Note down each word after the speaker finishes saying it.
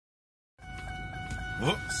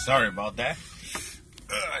Whoops, sorry about that.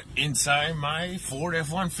 Inside my Ford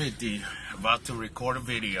F-150, about to record a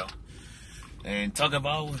video and talk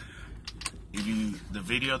about the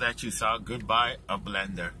video that you saw, Goodbye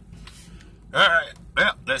Uplander. Alright,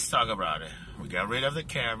 well, let's talk about it. We got rid of the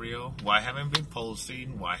Cabrio. Why haven't been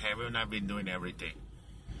posting? Why haven't I been doing everything?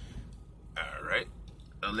 Alright,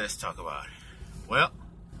 let's talk about it. Well,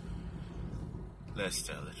 let's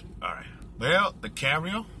tell it. Alright, well, the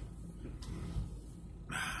Cabrio,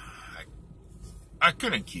 I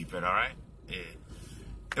couldn't keep it, alright?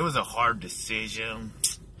 It was a hard decision.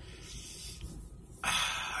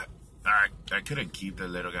 I couldn't keep the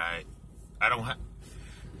little guy. I don't have...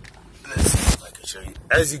 Let's see if I can show you.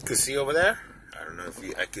 As you can see over there, I don't know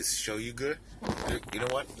if I can show you good. You know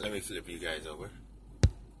what? Let me flip you guys over.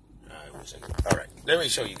 I wish I could. Alright, let me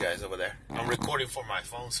show you guys over there. I'm recording for my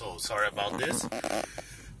phone, so sorry about this.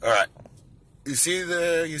 Alright. You see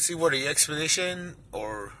where the Expedition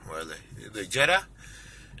or the Jetta?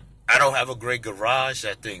 I don't have a great garage.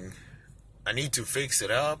 That thing, I need to fix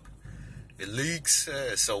it up. It leaks,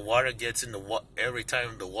 so water gets in the every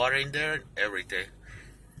time the water in there and everything.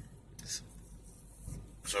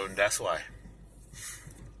 So that's why.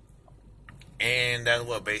 And that's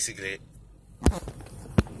what basically.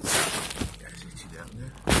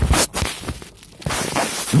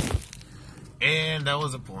 And that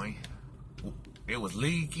was the point. It was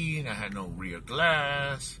leaking. I had no rear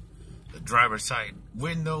glass. The driver's side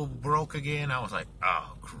window broke again. I was like,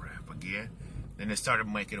 oh crap, again. Then it started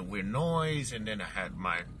making a weird noise, and then I had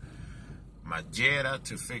my Jetta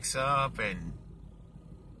to fix up, and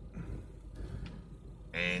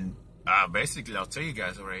basically I'll tell you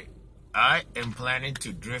guys, alright, I am planning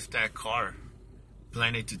to drift that car,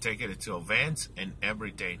 planning to take it to events and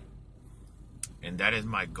everything, and that is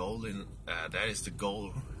my goal, and that is the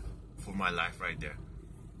goal for my life right there.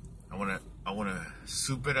 I wanna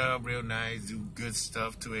soup it up real nice, do good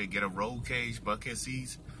stuff to it, get a roll cage, bucket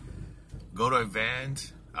seats, go to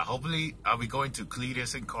events. Hopefully I'll be going to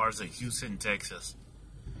Cletus and Cars in Houston, Texas.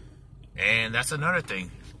 And that's another thing.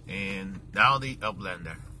 And now the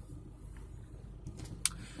Uplander.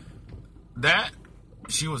 That,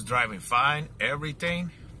 she was driving fine,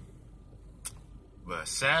 everything. But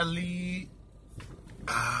sadly,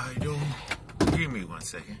 I don't... Give me 1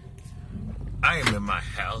 second. I am in my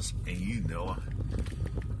house, and you know,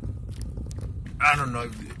 I don't know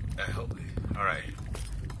if... I hope... Alright.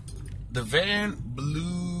 The van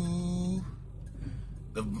blew...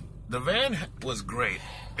 The van was great.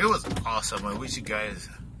 It was awesome. I wish you guys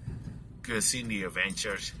could have seen the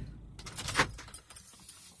adventures.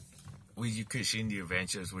 Wish you could have seen the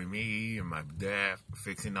adventures with me and my dad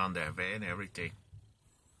fixing on that van, everything.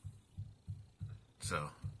 So,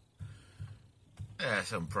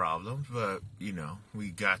 some problems, but, you know, we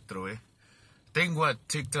got through it. I think what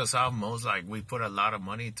ticked us off most, like, we put a lot of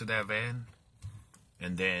money into that van,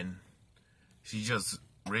 and then she just,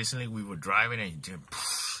 recently we were driving, and just,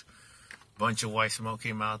 bunch of white smoke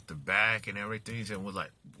came out the back and everything, and we're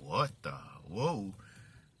like, what the, whoa.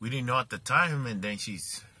 We didn't know at the time, and then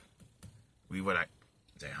we were like,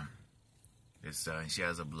 damn, it's she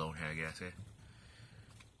has a blown head gasket.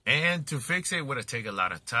 And to fix it would have taken a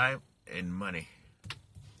lot of time and money.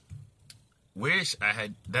 Wish I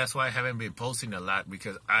had, that's why I haven't been posting a lot,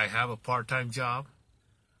 because I have a part-time job,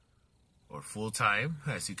 or full-time,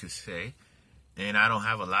 as you could say, and I don't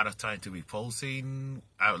have a lot of time to be posting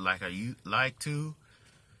out like I like to.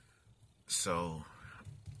 So,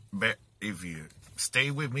 but if you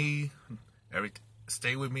stay with me,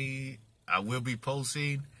 I will be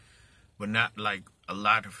posting, but not like a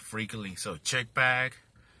lot of frequently. So check back,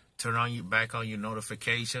 turn on back on your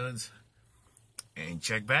notifications, and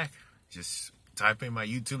check back. Just type in my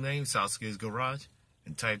YouTube name, South Skills Garage,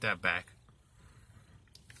 and type that back.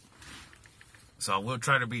 So I will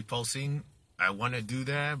try to be posting. I want to do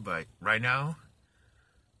that, but right now,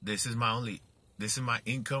 this is my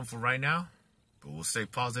income for right now. But we'll stay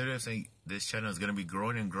positive. Say this channel is going to be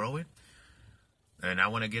growing and growing. And I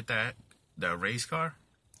want to get that race car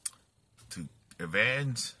to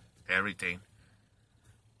events, everything.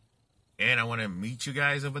 And I want to meet you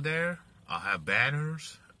guys over there. I'll have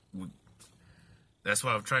banners. That's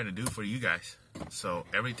what I'm trying to do for you guys. So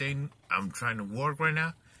everything I'm trying to work right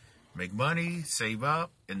now, make money, save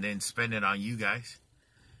up, and then spend it on you guys.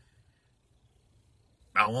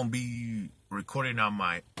 I won't be recording on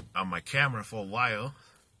my camera for a while,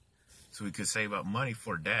 so we could save up money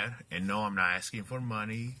for that. And no, I'm not asking for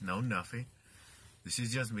money. No, nothing. This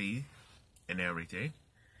is just me and everything.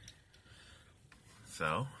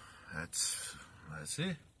 So that's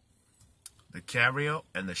it. The Cabrio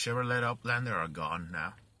and the Chevrolet Uplander are gone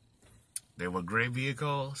now. They were great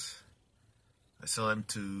vehicles. I sold them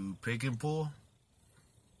to Pick and Pull.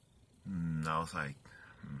 I was like,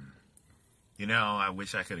 you know, I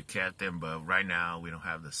wish I could have kept them, but right now we don't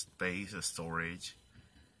have the space, the storage,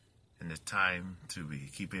 and the time to be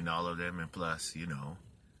keeping all of them. And plus, you know,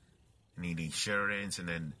 need insurance, and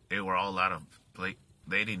then they were all out of place.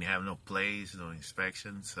 They didn't have no plays, no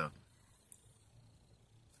inspections, so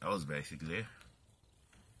that was basically it.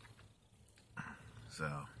 So,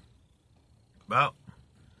 well,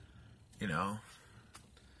 you know,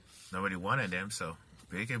 nobody wanted them, so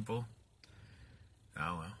Pick and Pull.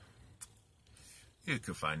 Oh well, you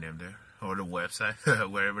could find them there or the website,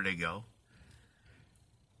 wherever they go.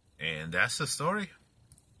 And that's the story.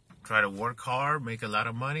 Try to work hard, make a lot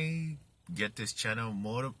of money, get this channel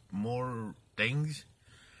more things,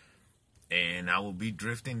 and I will be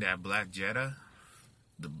drifting that black Jetta,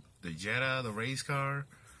 the Jetta, the race car,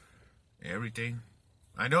 everything.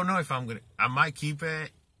 I don't know if I might keep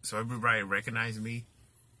it so everybody recognize me.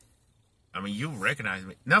 I mean, you recognize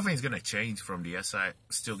me. Nothing's gonna change from the SI.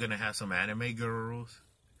 Still gonna have some anime girls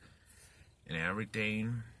and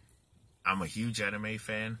everything. I'm a huge anime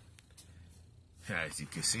fan. As you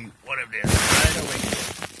can see, one of them right over here.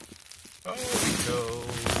 Oh, we go.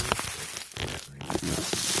 When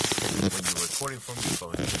you're recording from your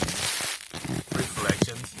phone,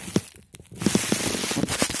 reflections.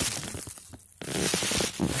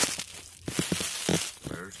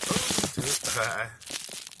 Where's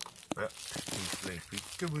well, he's playing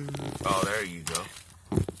peekaboo. Oh, there you go.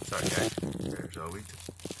 Sorry, guys. There's Obi.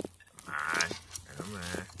 Come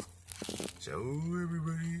on. So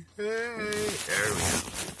everybody, hey, there we go.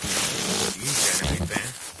 He's anime fan.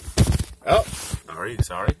 Oh,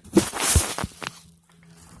 sorry.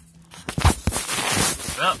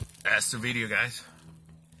 Well, that's the video, guys.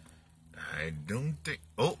 I don't think.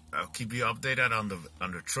 Oh, I'll keep you updated on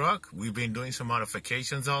the truck. We've been doing some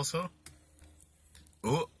modifications also.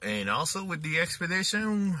 Oh, and also with the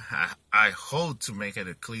Expedition, I hope to make it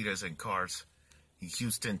a Cletus and Cars in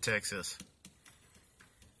Houston, Texas.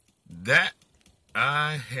 That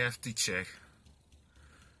I have to check.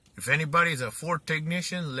 If anybody's a Ford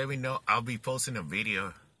technician, let me know. I'll be posting a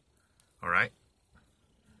video. Alright?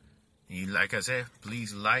 Like I said,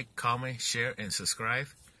 please like, comment, share, and subscribe.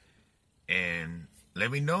 And let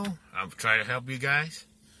me know. I'll try to help you guys.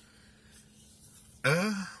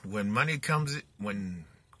 When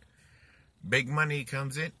big money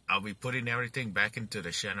comes in, I'll be putting everything back into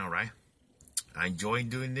the channel, right? I enjoy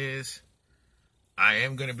doing this. I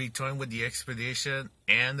am going to be toying with the Expedition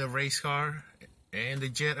and the race car and the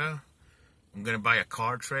Jetta. I'm going to buy a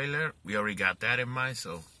car trailer. We already got that in mind,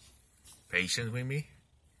 so patience with me.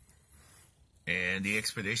 And the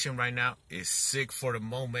Expedition right now is sick for the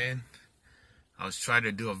moment. I was trying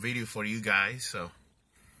to do a video for you guys, so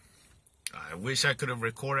I wish I could have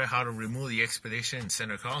recorded how to remove the Expedition in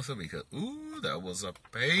center console because, ooh, that was a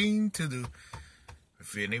pain to do.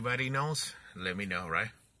 If anybody knows, let me know,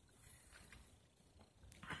 right?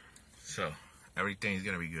 So, everything's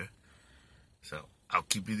going to be good. So, I'll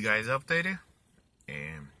keep you guys updated.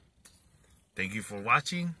 And thank you for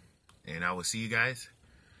watching. And I will see you guys.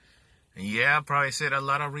 And yeah, I probably said a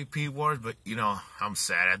lot of repeat words, but, you know, I'm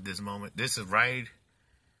sad at this moment. This is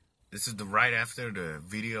the right after the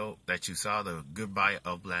video that you saw, the Goodbye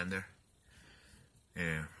Uplander.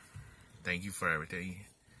 And thank you for everything.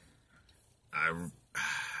 I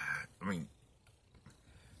mean,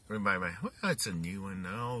 remind me, well, it's a new one.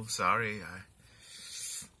 No, sorry.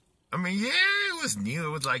 I mean, yeah, it was new.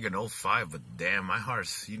 It was like an 05, but damn, my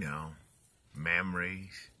heart's, you know,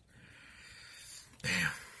 memories.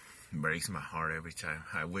 Damn, it breaks my heart every time.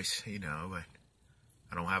 I wish, you know, but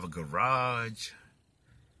I don't have a garage.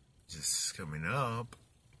 Just coming up.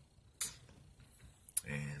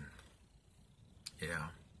 And, yeah,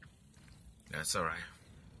 that's all right.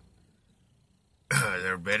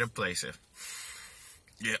 There are better places.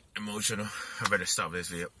 Yeah, emotional. I better stop this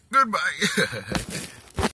video. Goodbye.